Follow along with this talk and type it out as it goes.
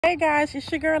Hey guys,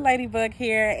 it's your girl Ladybug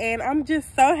here, and I'm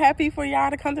just so happy for y'all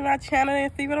to come to my channel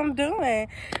and see what I'm doing.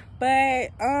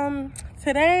 But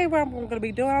today what I'm gonna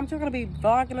be doing, I'm just gonna be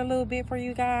vlogging a little bit for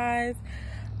you guys.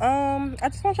 I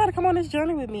just want y'all to come on this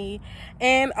journey with me.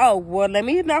 And oh well, let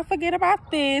me not forget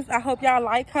about this. I hope y'all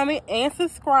like, comment, and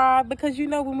subscribe, because you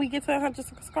know when we get to 100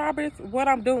 subscribers, what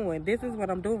I'm doing. This is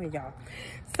what I'm doing, y'all.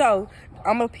 So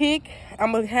I'm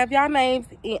gonna have y'all names.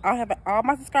 I'll have all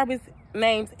my subscribers'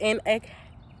 names in a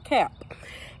cap,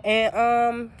 and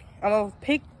I'm gonna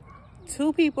pick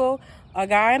two people, a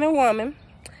guy and a woman.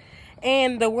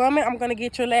 And the woman, I'm gonna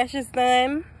get your lashes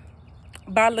done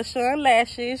by LaShawn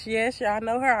Lashes. Yes, y'all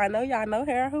know her. I know y'all know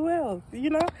her. Who else? You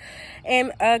know.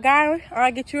 And a guy,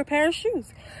 I'll get you a pair of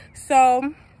shoes.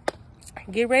 So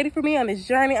get ready for me on this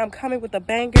journey. I'm coming with a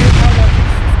banger. I want you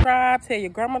to subscribe. Tell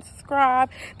your grandma to subscribe.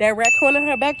 That raccoon in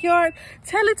her backyard,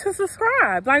 tell it to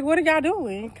subscribe. Like, what are y'all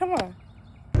doing? Come on.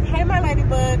 Hey my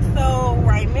ladybugs, so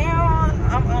right now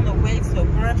I'm on the way to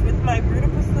brunch with my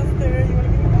beautiful sister. You wanna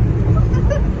get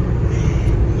it?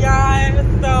 Yeah,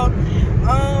 so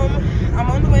I'm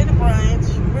on the way to brunch.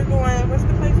 We're going, what's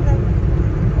the place name?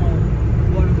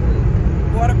 Water Grill.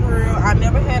 Water Grill. I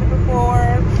never had it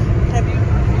before. Have you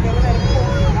never had it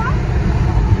before?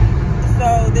 So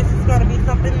this is gonna be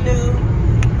something new.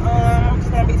 I'm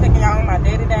just gonna be taking y'all on my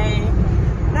day-to-day.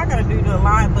 Not gonna do a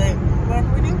lot, but what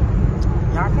can we do?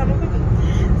 Y'all coming with me.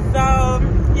 So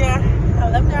yeah, I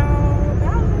love y'all.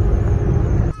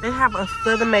 Bye. They have a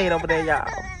Southern Maid over there, y'all.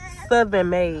 Southern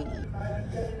Maid.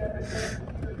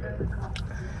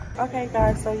 Okay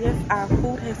guys, so yes, our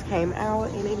food has came out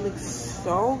and it looks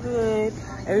so good.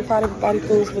 Everybody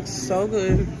foods look so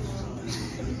good.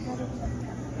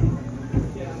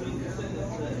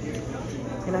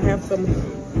 And I have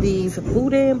these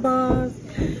boudin bars.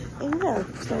 And yeah,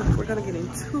 so we're gonna get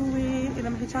into it, and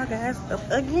I'm gonna hit y'all guys up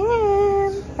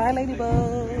again. Bye,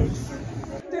 ladybugs.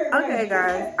 Okay,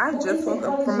 guys, I just woke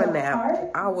up from a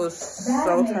nap. I was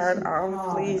so tired,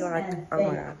 honestly, like, oh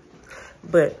my god.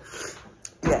 But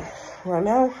yeah, right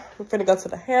now we're gonna go to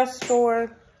the hair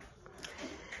store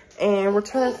and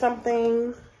return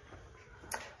something.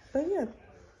 But yeah,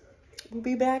 we'll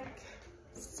be back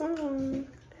soon,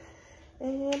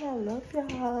 and I love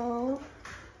y'all.